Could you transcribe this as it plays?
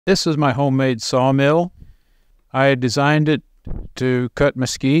This is my homemade sawmill. I designed it to cut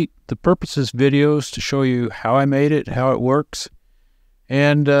mesquite. The purpose of this video is to show you how I made it, how it works,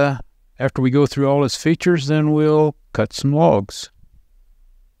 and after we go through all its features, then we'll cut some logs.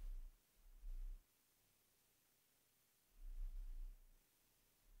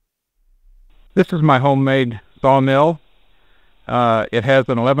 This is my homemade sawmill. It has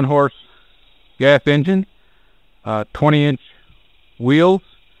an 11-horse gas engine, 20-inch wheels,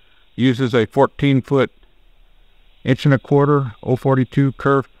 uses a 14-foot 1.25" 042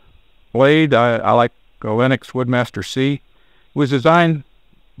 curved blade. I like a Lennox Woodmaster C. It was designed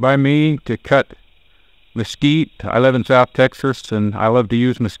by me to cut mesquite. I live in South Texas, and I love to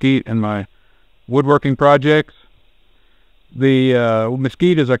use mesquite in my woodworking projects. The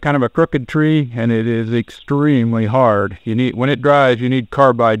mesquite is a kind of a crooked tree, and it is extremely hard. When it dries, you need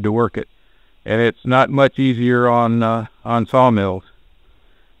carbide to work it, and it's not much easier on sawmills.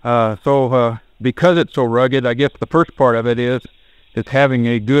 Because it's so rugged, I guess the first part of it is having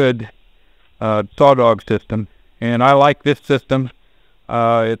a good saw dog system, and I like this system.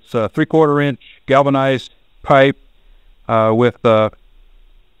 It's a 3/4 inch galvanized pipe with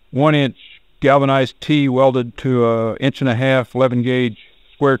 1-inch galvanized T welded to a 1.5" 11-gauge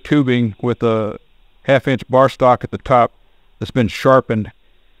square tubing with a 1/2-inch bar stock at the top that's been sharpened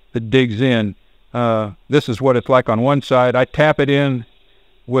that digs in. This is what it's like on one side. I tap it in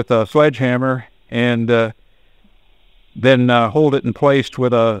with a sledgehammer and then hold it in place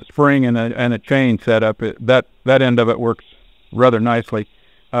with a spring and a chain set up. That end of it works rather nicely.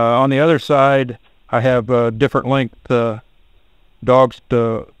 On the other side, I have different length dogs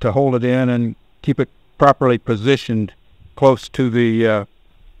to hold it in and keep it properly positioned close to the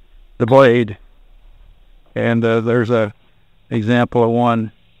blade. And there's a example of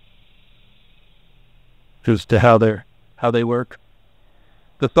one as to how they work.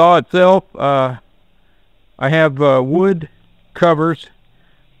 The saw itself, I have wood covers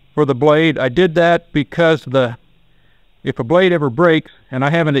for the blade. I did that because if a blade ever breaks, and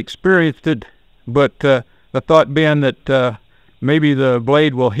I haven't experienced it, but the thought being that maybe the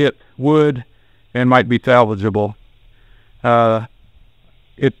blade will hit wood and might be salvageable.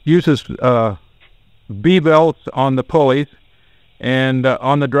 It uses B-belts on the pulleys, and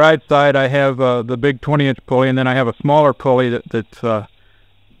on the drive side I have the big 20-inch pulley, and then I have a smaller pulley that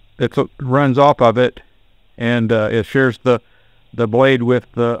runs off of it, and it shares the blade with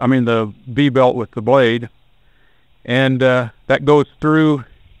the B-belt with the blade, and that goes through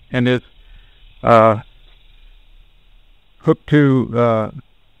and is hooked to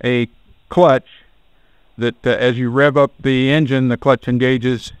a clutch that as you rev up the engine, the clutch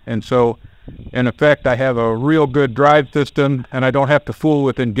engages, and so in effect I have a real good drive system, and I don't have to fool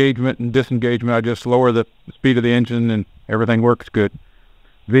with engagement and disengagement. I just lower the speed of the engine and everything works good.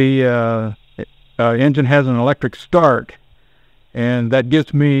 The engine has an electric start, and that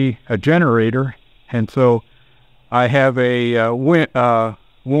gives me a generator, and so I have a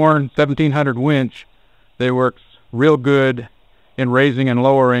Warn 1700 winch that works real good in raising and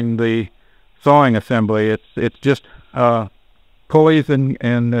lowering the sawing assembly. It's just pulleys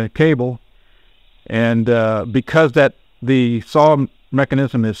and cable, and because the saw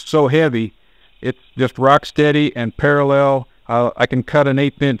mechanism is so heavy, it's just rock steady and parallel. I can cut an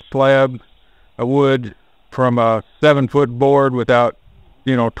 1/8" slab of wood from a 7-foot board without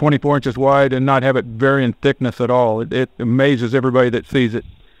 24 inches wide and not have it vary in thickness at all. It amazes everybody that sees it.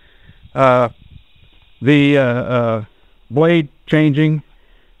 The blade changing,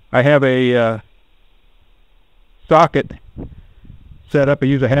 I have a socket set up. I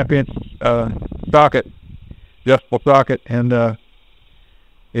use a 1/2-inch socket, adjustable socket, and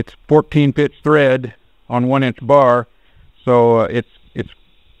it's 14-pitch thread on 1-inch bar, so it's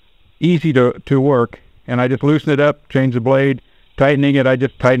easy to work. And I just loosen it up, change the blade. Tightening it, I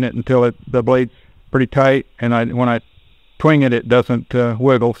just tighten it until the blade's pretty tight, and when I twing it, it doesn't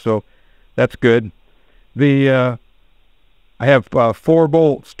wiggle, so that's good. I have 4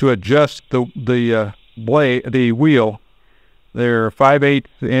 bolts to adjust the wheel. They're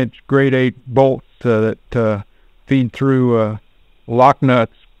 5/8" grade 8 bolts that feed through lock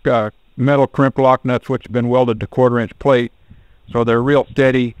nuts, metal crimp lock nuts, which have been welded to 1/4-inch plate, so they're real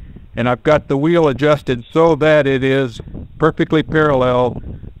steady. And I've got the wheel adjusted so that it is perfectly parallel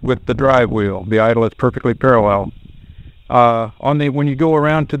with the drive wheel. The idle is perfectly parallel. When you go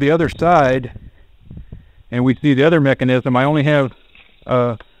around to the other side and we see the other mechanism, I only have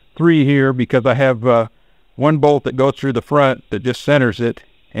 3 here because I have 1 bolt that goes through the front that just centers it,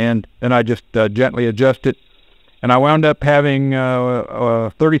 and then I just gently adjust it. And I wound up having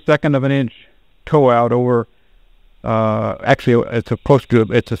a 32nd of an inch toe out over Actually, it's it's a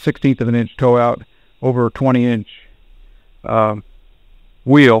 1/16 of an inch toe out over a 20-inch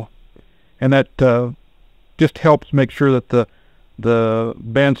wheel, and that just helps make sure that the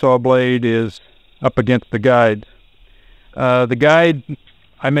bandsaw blade is up against the guide. The guide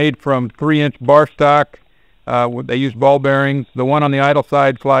I made from 3-inch bar stock. They use ball bearings. The one on the idle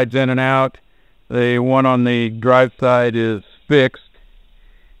side slides in and out. The one on the drive side is fixed,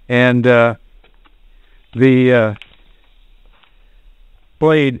 and the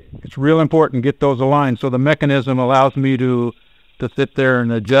blade, it's real important to get those aligned. So the mechanism allows me to sit there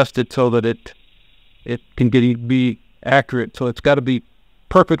and adjust it so that it can be accurate. So it's got to be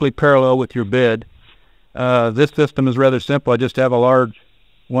perfectly parallel with your bed. This system is rather simple. I just have a large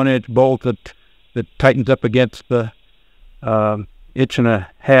 1-inch bolt that tightens up against the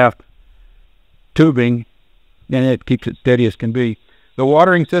 1.5-inch tubing, and it keeps it steady as can be. The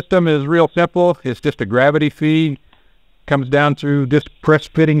watering system is real simple. It's just a gravity feed. Comes down through disc press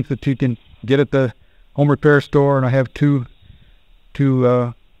fittings that you can get at the home repair store, and I have two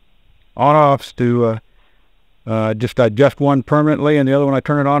on-offs to just adjust one permanently, and the other one I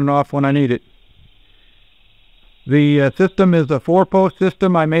turn it on and off when I need it. The system is a 4-post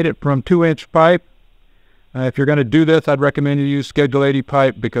system. I made it from 2-inch pipe. If you're going to do this, I'd recommend you use Schedule 80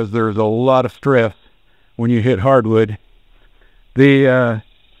 pipe because there's a lot of stress when you hit hardwood. The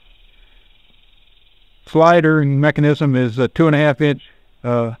slider mechanism is a 2.5-inch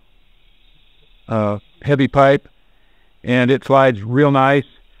heavy pipe, and it slides real nice.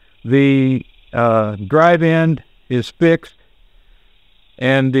 The drive end is fixed,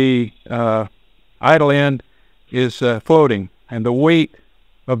 and the idle end is floating, and the weight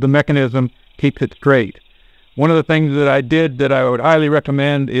of the mechanism keeps it straight. One of the things that I did that I would highly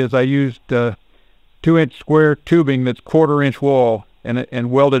recommend is I used 2-inch square tubing that's 1/4-inch wall, and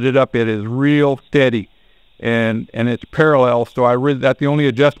welded it up. It is real steady, and it's parallel. So that's the only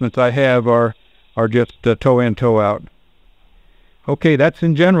adjustments I have are just toe in, toe out. Okay, that's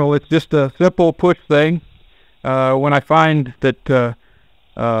in general. It's just a simple push thing. When I find that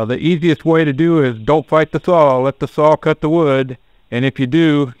the easiest way to do is don't fight the saw, let the saw cut the wood, and if you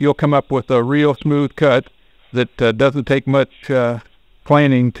do, you'll come up with a real smooth cut that doesn't take much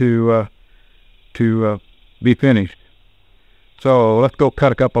planing to be finished. So let's go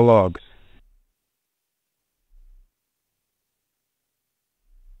cut a couple logs.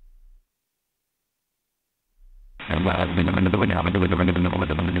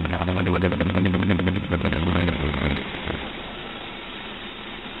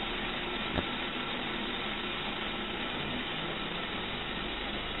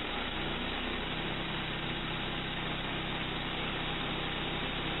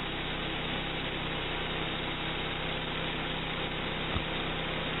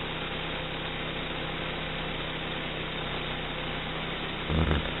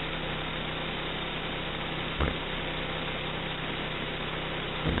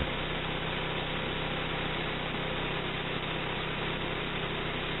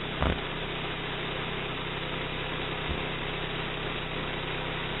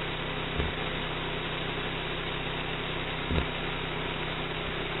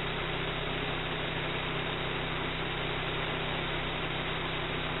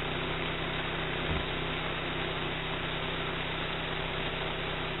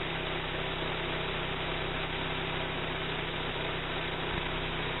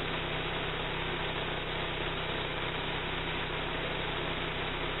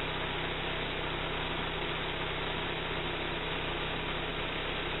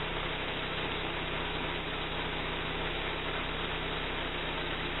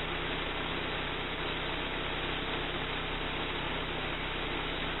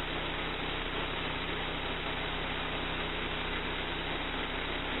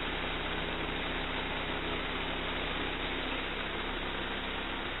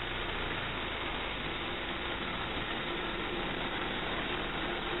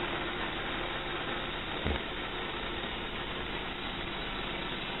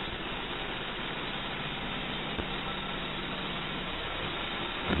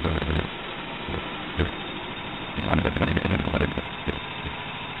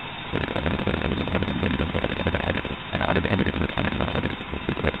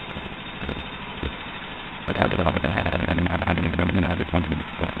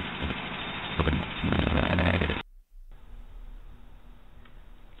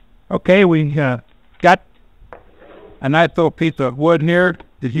 Okay, we got a nice little piece of wood here,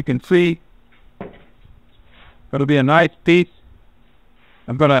 as you can see. It'll be a nice piece.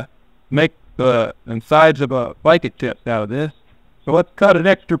 I'm going to make the insides of a blanket tip out of this. So let's cut an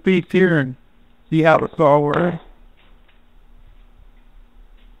extra piece here and see how the saw works.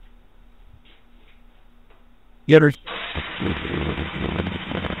 Get her.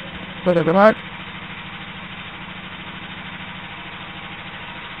 Put it back.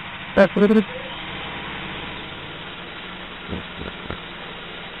 That's what it is.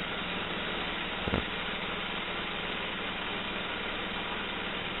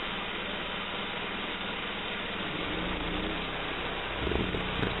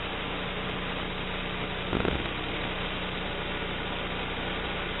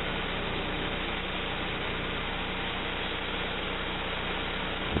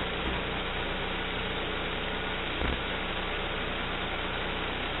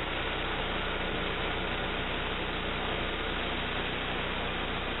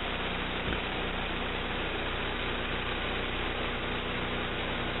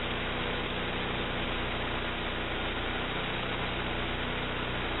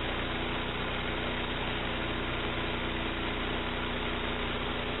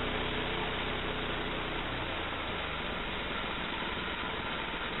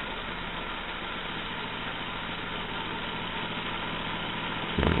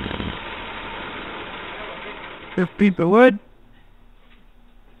 This piece of wood,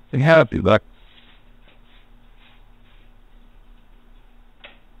 they have to look.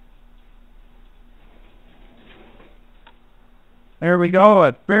 There we go.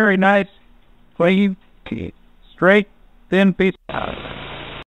 A very nice, clean, straight, thin piece.